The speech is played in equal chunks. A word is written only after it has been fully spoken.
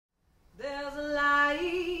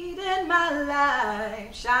light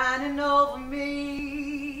shining over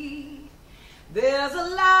me. There's a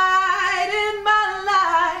light in my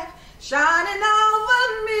life shining over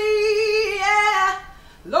me, yeah.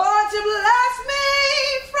 Lord, you bless me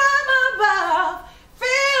from above.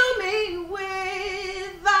 Fill me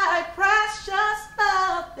with thy precious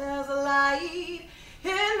love. There's a light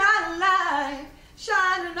in my life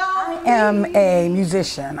shining over me. I am a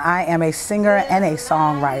musician. I am a singer and a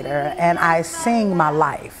songwriter, and I sing my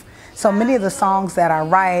life. So many of the songs that I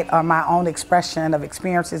write are my own expression of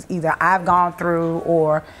experiences either I've gone through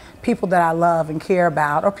or people that I love and care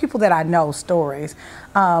about or people that I know, stories.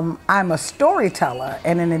 I'm a storyteller,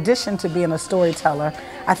 and in addition to being a storyteller,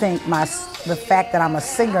 I think the fact that I'm a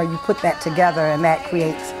singer, you put that together and that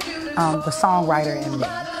creates the songwriter in me.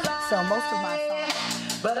 So most of my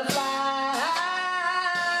songs...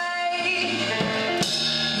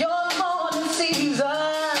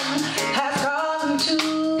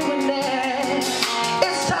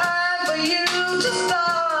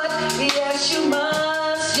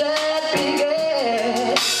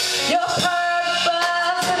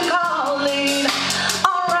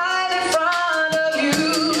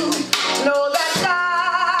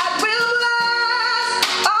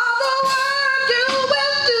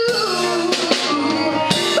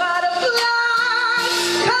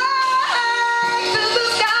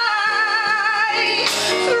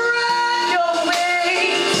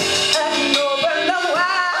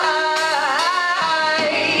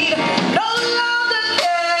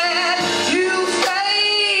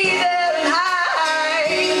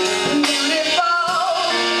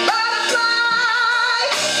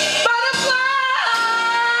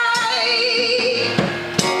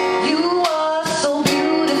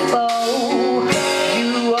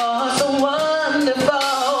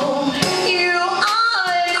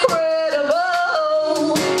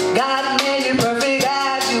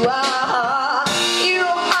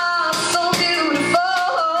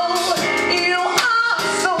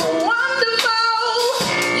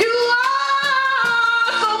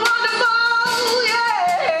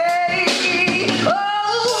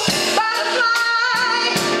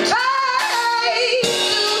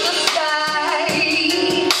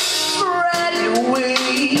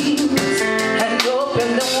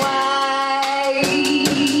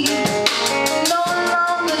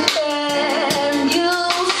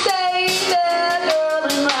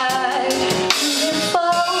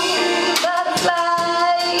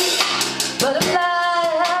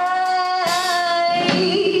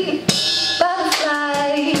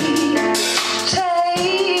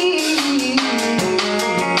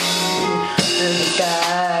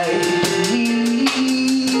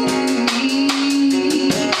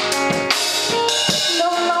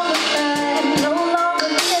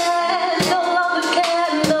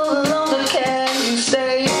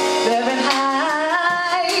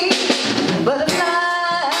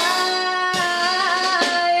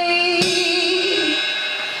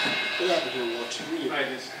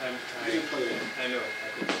 I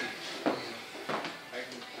know.